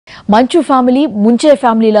మంచు ఫ్యామిలీ ముంచే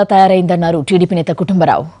ఫ్యామిలీలా తయారైందన్నారు టీడీపీ నేత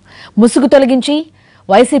కుటుంబరావు. ముసుగు తొలగించి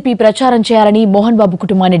వైసీపీ ప్రచారం చేయాలని మోహన్ బాబు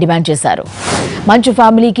కుటుంబాన్ని డిమాండ్ చేశారు. మంచు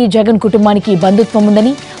ఫ్యామిలీకి జగన్ కుటుంబానికి బంధుత్వం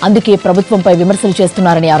ఉందని, అందుకే ప్రభుత్వంపై విమర్శలు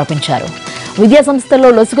చేస్తున్నారని ఆరోపించారు. విద్యా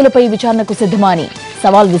సంస్థల్లో లొసుగులపై విచారణకు సిద్ధమా అని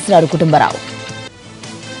సవాల్ విసిరారు కుటుంబరావు.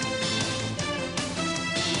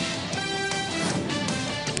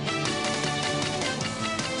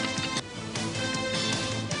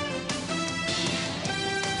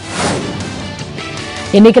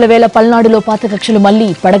 ఎన్నికల వేళ పల్నాడులో పాత కక్షలు మళ్లీ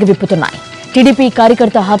పడగ విప్పుతున్నాయి. టీడీపీ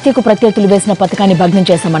కార్యకర్త హత్యకు ప్రత్యర్థులు వేసిన పథకాన్ని భగ్నం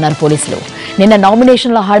చేశామన్నారు పోలీసులు. నిన్న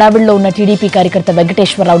నామినేషన్ల హడావిడిలో ఉన్న టీడీపీ కార్యకర్త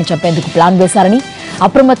వెంకటేశ్వరరావును చంపేందుకు ప్లాన్ వేశారని,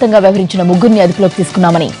 అప్రమత్తంగా వ్యవహరించిన ముగ్గురిని అదుపులోకి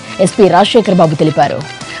తీసుకున్నామని ఎస్పీ రాజశేఖర్ బాబు తెలిపారు.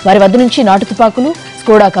 వారి వద్ద నుంచి నాటు తుపాకులు,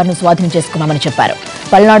 స్కోడా కారును స్వాధీనం చేసుకున్నామని చెప్పారు.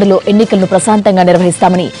 పల్నాడులో ఎన్నికలను ప్రశాంతంగా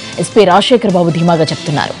నిర్వహిస్తామని ఎస్పీ రాజశేఖర్ బాబు ధీమాగా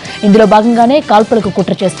చెప్తున్నారు. ఇందులో భాగంగానే కాల్పులకు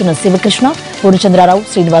కుట్ర చేస్తున్న శివకృష్ణ, పూర్ణచంద్రరావు,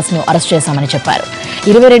 శ్రీనివాస్ను అరెస్ట్ చేశామని చెప్పారు.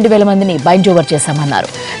 22,000 మందిని బైండ్ ఓవర్ చేశామన్నారు.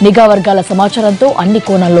 నిఘా వర్గాల సమాచారంతో అన్ని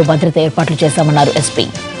కోణాల్లో భద్రత ఏర్పాట్లు చేశామన్నారు ఎస్పీ.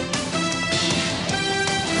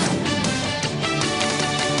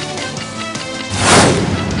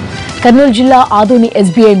 కర్నూలు జిల్లా ఆదోని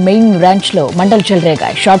ఎస్బీఐ మెయిన్ బ్రాంచ్లో మంటలు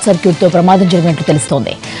చెలరేగాయి. షార్ట్ సర్క్యూట్తో ప్రమాదం జరిగినట్లు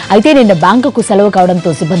తెలుస్తోంది. అయితే నిన్న బ్యాంకుకు సెలవు కావడంతో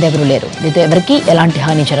సిబ్బంది ఎవరూ లేరు. దీంతో ఎవరికీ ఎలాంటి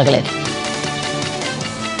హాని జరగలేదు.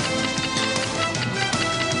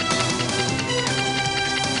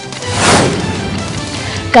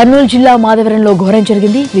 కర్నూలు జిల్లా మాధవరంలో ఘోరం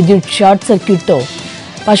జరిగింది. విద్యుత్ షార్ట్ సర్క్యూట్తో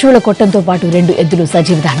పశువుల కొట్టంతో పాటు 2 ఎద్దులు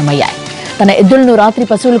సజీవ దహనమయ్యాయి. తన ఎద్దులను రాత్రి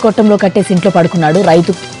పశువుల కొట్టంలో కట్టేసి ఇంట్లో పడుకున్నాడు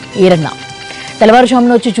రైతు ఈరన్న.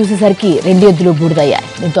 తెల్లవారుజామున వచ్చి చూసేసరికి 2 ఎద్దులు బూడిదయ్యాయి.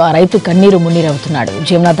 దీంతో ఆ రైతు కన్నీరు మున్నీరవుతున్నాడు.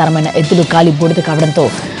 జీవనాధారమైన ఎద్దులు కాలి బూడిద కావడంతో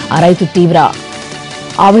ఆ రైతు తీవ్ర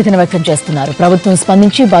ఆవేదన వ్యక్తం చేస్తున్నారు. ప్రభుత్వం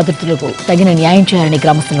స్పందించి బాధితులకు తగిన న్యాయం చేయాలని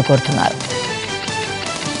గ్రామస్తులు కోరుతున్నారు.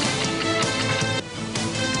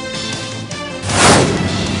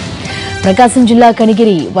 ప్రకాశం జిల్లా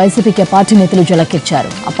కనిగిరి వైసీపీకి పార్టీ నేతలు జలకెచ్చారు.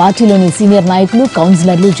 ఆ పార్టీలోని సీనియర్ నాయకులు,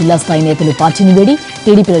 కౌన్సిలర్లు, జిల్లా స్థాయి నేతలు పార్టీని వీడి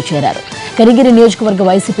టీడీపీలో చేరారు. కనిగిరి నియోజకవర్గ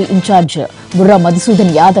వైసీపీ ఇన్ఛార్జ్ బుర్రా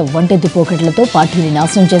మధుసూదన్ యాదవ్ వంటెద్దు పోకట్లతో పార్టీని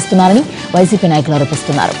నాశనం చేస్తున్నారని వైసీపీ నాయకులు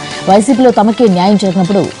ఆరోపిస్తున్నారు. వైసీపీలో తమకే న్యాయం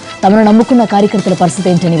జరిగినప్పుడు తమను నమ్ముకున్న కార్యకర్తల పరిస్థితి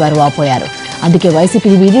ఏంటని వారు వాపోయారు. అందుకే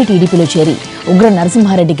వైసీపీని వీడి టీడీపీలో చేరి ఉగ్ర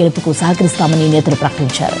నరసింహారెడ్డి గెలుపుకు సహకరిస్తామని నేతలు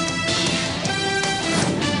ప్రకటించారు.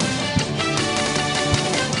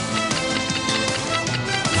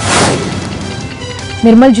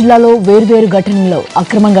 నిర్మల్ జిల్లాలో వేర్వేరు ఘటనల్లో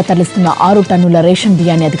అక్రమంగా తరలిస్తున్న 6 టన్నుల రేషన్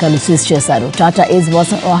బియ్యాన్ని అధికారులు సీజ్ చేశారు. టాటా ఏజ్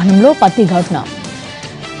వాహనంలో పత్తి ఘాట్న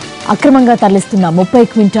అక్రమంగా తరలిస్తున్న 30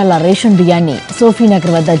 క్వింటాల రేషన్ బియ్యాన్ని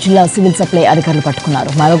సోఫీనగర్ వద్ద జిల్లా సివిల్ సప్లై అధికారులు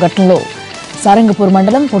పట్టుకున్నారు. మరో ఘటనలో సారంగపూర్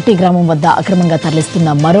మండలం పొట్టి గ్రామం వద్ద అక్రమంగా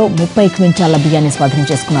తరలిస్తున్న మరో 30 క్వింటాల బియ్యాన్ని స్వాధీనం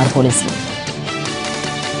చేసుకున్నారు పోలీసులు.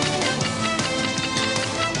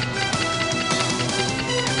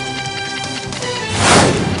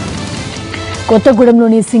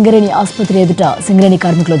 కొత్తగూడెంలోని సింగరేణి ఆసుపత్రి ఎదుట సింగరేణి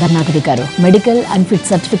కార్మికులు ధర్నాకు దిగారు. మెడికల్ అన్ఫిట్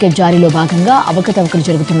సర్టిఫికేట్ జారీలో భాగంగా అవకతవకలు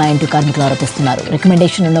జరుగుతున్నాయంటూ కార్మికులు ఆరోపిస్తున్నారు.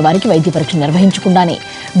 రికమెండేషన్ ఉన్న వారికి వైద్య పరీక్ష నిర్వహించకుండానే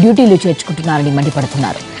డ్యూటీలు చేర్చుకుంటున్నారని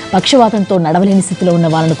మండిపడుతున్నారు. పక్షవాతంతో నడవలేని స్థితిలో ఉన్న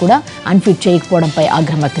వాళ్లను కూడా అన్ఫిట్ చేయకపోవడంపై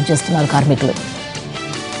ఆగ్రహం వ్యక్తం చేస్తున్నారు కార్మికులు.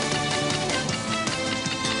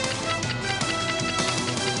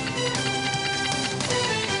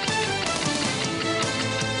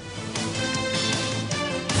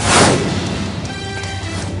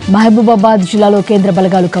 మహబూబాబాద్ జిల్లాలో కేంద్ర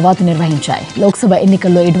బలగాలు కవాతు నిర్వహించాయి. లోక్సభ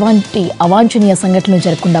ఎన్నికల్లో ఎటువంటి అవాంఛనీయ సంఘటనలు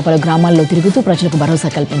జరగకుండా పలు గ్రామాల్లో తిరుగుతూ ప్రజలకు భరోసా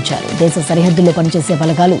కల్పించారు. దేశ సరిహద్దుల్లో పనిచేసే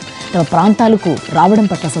బలగాలు తమ ప్రాంతాలకు రావడం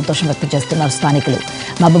పట్ల సంతోషం వ్యక్తం చేస్తున్నారు స్థానికులు.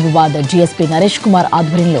 మహబూబాబాద్ జీఎస్పీ నరేష్ కుమార్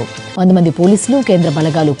ఆధ్వర్యంలో 100 మంది పోలీసులు, కేంద్ర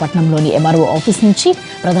బలగాలు పట్టణంలోని ఎంఆర్ఓ ఆఫీస్ నుంచి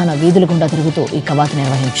ప్రధాన వీధుల గుండా తిరుగుతూ ఈ కవాతు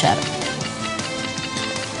నిర్వహించారు.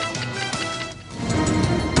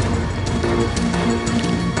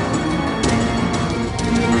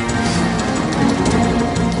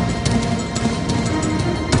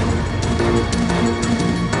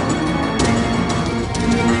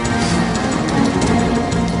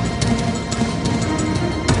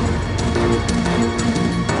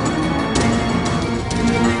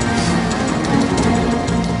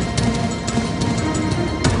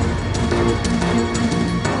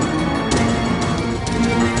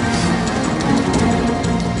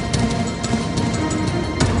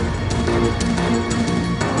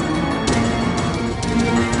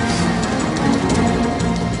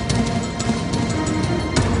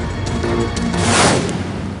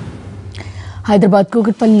 హైదరాబాద్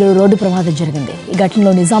కూకట్పల్లిలో రోడ్డు ప్రమాదం జరిగింది. ఈ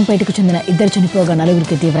ఘటనలో నిజాంపేటకు చెందిన 2 చనిపోగా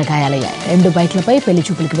 4కి తీవ్ర గాయాలయ్యాయి. 2 బైక్లపై పెళ్లి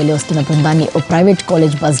చూపులకు వెళ్లి వస్తున్న బృందాన్ని ఓ ప్రైవేట్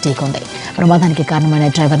కాలేజ్ బస్ ఢీకొంది. ప్రమాదానికి కారణమైన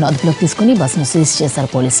డ్రైవర్ను అదుపులోకి తీసుకుని బస్సును సీజ్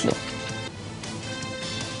చేశారు పోలీసులు.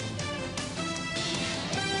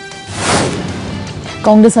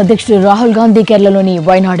 కాంగ్రెస్ అధ్యక్షుడు రాహుల్ గాంధీ కేరళలోని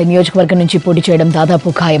వైనాడ్ నియోజకవర్గం నుంచి పోటీ చేయడం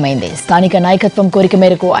దాదాపు ఖాయమైంది. స్థానిక నాయకత్వం కోరిక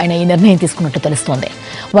మేరకు ఆయన ఈ నిర్ణయం తీసుకున్నట్టు తెలుస్తోంది.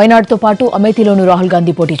 వైనాడ్తో పాటు అమేథీలోనూ రాహుల్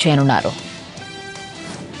గాంధీ పోటీ చేయనున్నారు.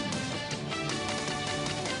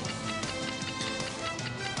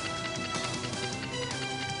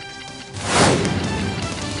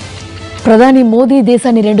 ప్రధాని మోదీ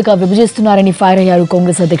దేశాన్ని రెండుగా విభజిస్తున్నారని ఫైర్ అయ్యారు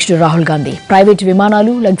కాంగ్రెస్ అధ్యక్షుడు రాహుల్ గాంధీ. ప్రైవేటు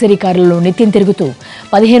విమానాలు, లగ్జరీ కార్లలో నిత్యం తిరుగుతూ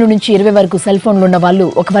 15 నుంచి 20 వరకు సెల్ ఫోన్లు ఉన్న వాళ్ళు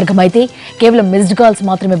ఒక వర్గం అయితే, కేవలం మిస్డ్ కాల్స్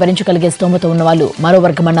మాత్రమే భరించగలిగే స్తోమత ఉన్న వాళ్ళు మరో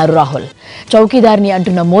వర్గమన్నారు రాహుల్. చౌకీదారిని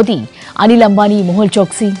అంటున్న మోదీ అనిల్ అంబానీ, మొహుల్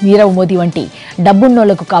చోక్సీ, నీరవ్ మోదీ వంటి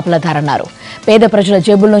డబ్బున్నోళ్లకు కాపలాదారన్నారు. పేద ప్రజల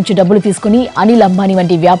జేబుల్లోంచి డబ్బులు తీసుకుని అనిల్ అంబానీ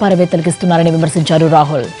వంటి వ్యాపారవేత్తలకు ఇస్తున్నారని విమర్శించారు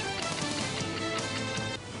రాహుల్.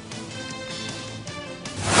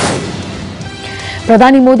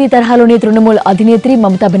 ప్రధాని మోదీ తరహాలోనే తృణమూల్ అధినేత్రి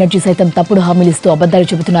మమతా బెనర్జీ సైతం తప్పుడు హామీలిస్తూ అబద్దాలు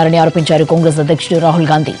చెబుతున్నారని ఆరోపించారు కాంగ్రెస్ అధ్యక్షుడు రాహుల్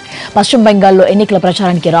గాంధీ. పశ్చిమ బెంగాల్లో ఎన్నికల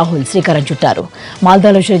ప్రచారానికి రాహుల్ శ్రీకారం చుట్టారు.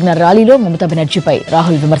 మాల్దాలో జరిగిన ర్యాలీలో మమతా బెనర్జీపై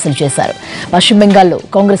రాహుల్ విమర్శలు చేశారు. పశ్చిమ బెంగాల్లో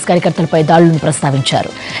కాంగ్రెస్ కార్యకర్తలపై దాడులను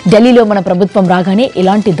ప్రస్తావించారు. ఢిల్లీలో మన ప్రభుత్వం రాగానే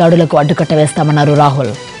ఇలాంటి దాడులకు అడ్డుకట్ట వేస్తామన్నారు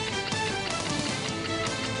రాహుల్.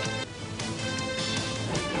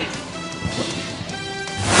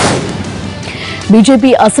 బీజేపీ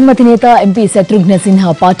అసమ్మతి నేత ఎంపీ శత్రుఘ్న సిన్హా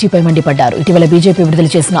పార్టీపై మండిపడ్డారు. ఇటీవల బీజేపీ విడుదల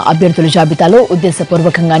చేసిన అభ్యర్థుల జాబితాలో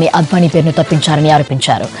ఉద్దేశపూర్వకంగానే అద్వానీ పేరును తప్పించారని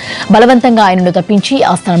ఆరోపించారు. బలవంతంగా ఆయనను తప్పించి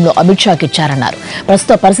ఆ స్థానంలో అమిత్ షాకి ఇచ్చారన్నారు.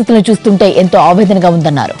 ప్రస్తుత పరిస్థితులను చూస్తుంటే ఎంతో ఆవేదనగా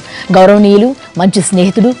ఉందన్నారు. గౌరవనీయులు, మంచి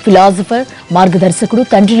స్నేహితుడు, ఫిలాసఫర్, మార్గదర్శకుడు,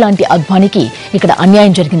 తండ్రి లాంటి అద్వానీకి ఇక్కడ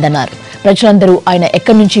అన్యాయం జరిగిందన్నారు. ప్రజలందరూ ఆయన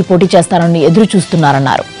ఎక్కడి నుంచి పోటీ చేస్తారని ఎదురు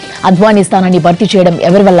చూస్తున్నారన్నారు. అద్వానీ స్థానాన్ని భర్తీ చేయడం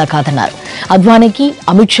ఎవరి వల్ల కాదన్నారు. అద్వానీకి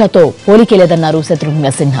అమిత్ షాతో పోలికే లేదన్నారు శత్రుఘ్న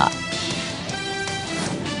సిన్హా.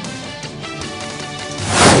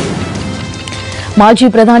 మాజీ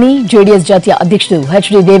ప్రధాని, జేడీఎస్ జాతీయ అధ్యక్షుడు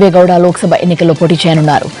హెచ్డి దేవేగౌడ లోక్సభ ఎన్నికల్లో పోటీ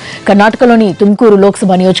చేయనున్నారు. కర్ణాటకలోని తుమ్కూరు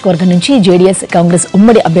లోక్సభ నియోజకవర్గం నుంచి జేడీఎస్, కాంగ్రెస్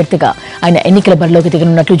ఉమ్మడి అభ్యర్థిగా ఆయన ఎన్నికల బరిలోకి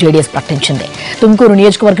దిగనున్నట్లు జేడీఎస్ ప్రకటించింది. తుమ్కూరు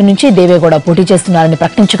నియోజకవర్గం నుంచి దేవేగౌడ పోటీ చేస్తున్నారని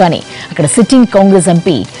ప్రకటించగానే అక్కడ సిట్టింగ్ కాంగ్రెస్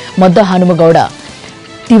ఎంపీ మొద్ద హనుమగౌడ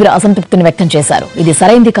తీవ్ర అసంతృప్తిని వ్యక్తం చేశారు. ఇది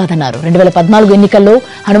సరైంది కాదన్నారు. 2014 ఎన్నికల్లో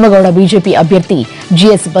హనుమగౌడ బీజేపీ అభ్యర్థి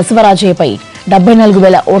జీఎస్ బసవరాజయ్యపై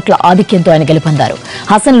 74,000 ఓట్ల ఆధిక్యంతో ఆయన గెలుపొందారు.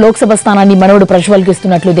 హసన్ లోక్సభ స్థానాన్ని మనవడు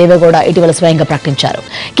ప్రజ్వలిస్తున్నట్లు దేవేగౌడ ఇటీవల స్వయంగా ప్రకటించారు.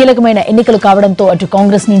 కీలకమైన ఎన్నికలు కావడంతో అటు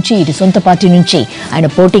కాంగ్రెస్ నుంచి, ఇటు సొంత పార్టీ నుంచి ఆయన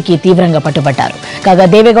పోటీకి తీవ్రంగా పట్టుబట్టారు. కాగా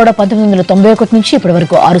దేవేగౌడ 1991 నుంచి ఇప్పటి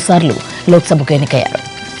వరకు 6 సార్లు లోక్సభకు ఎన్నికయ్యారు.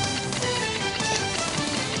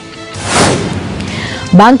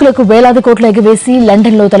 బ్యాంకులకు వేలాది కోట్లు ఎగవేసి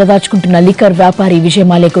లండన్లో తలదాచుకుంటున్న లిక్కర్ వ్యాపారి విజయ్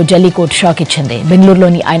మాల్యాకు ఢిల్లీ కోర్టు షాక్ ఇచ్చింది.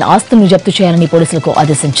 బెంగళూరులోని ఆయన ఆస్తులను జప్తు చేయాలని పోలీసులకు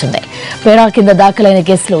ఆదేశించింది. పేరా కింద దాఖలైన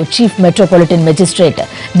కేసులో chief metropolitan magistrate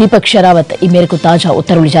Deepak Sehrawat ఈ మేరకు తాజా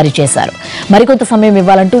ఉత్తర్వులు జారీ చేశారు. మరికొంత సమయం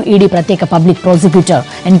ఇవ్వాలంటూ ఈడీ ప్రత్యేక పబ్లిక్ ప్రాసిక్యూటర్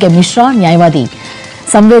ఎన్కే మిశ్రా, న్యాయవాది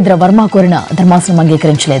సంవేద్ర వర్మ కోరిన ధర్మాసనం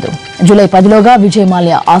అంగీకరించలేదు. జూలై 10లోగా విజయ్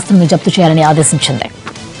మాల్యా ఆస్తులను జప్తు చేయాలని ఆదేశించింది.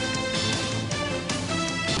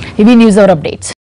 ఇవి న్యూస్ అవర్ అప్డేట్స్.